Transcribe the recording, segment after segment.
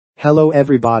Hello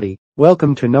everybody,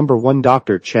 welcome to Number 1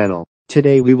 Doctor channel.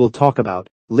 Today we will talk about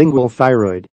lingual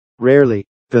thyroid. Rarely,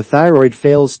 the thyroid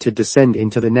fails to descend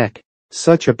into the neck.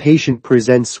 Such a patient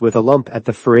presents with a lump at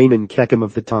the foramen cecum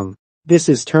of the tongue. This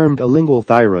is termed a lingual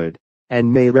thyroid,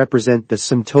 and may represent the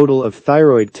sum total of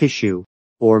thyroid tissue,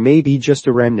 or may be just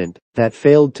a remnant that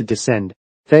failed to descend.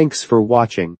 Thanks for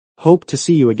watching. Hope to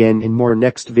see you again in more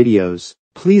next videos.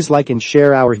 Please like and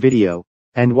share our video,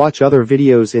 and watch other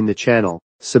videos in the channel.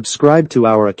 Subscribe to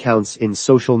our accounts in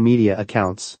social media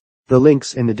accounts. The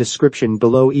links in the description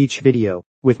below each video,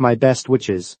 with my best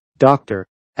wishes, Dr.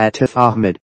 Atif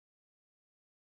Ahmed.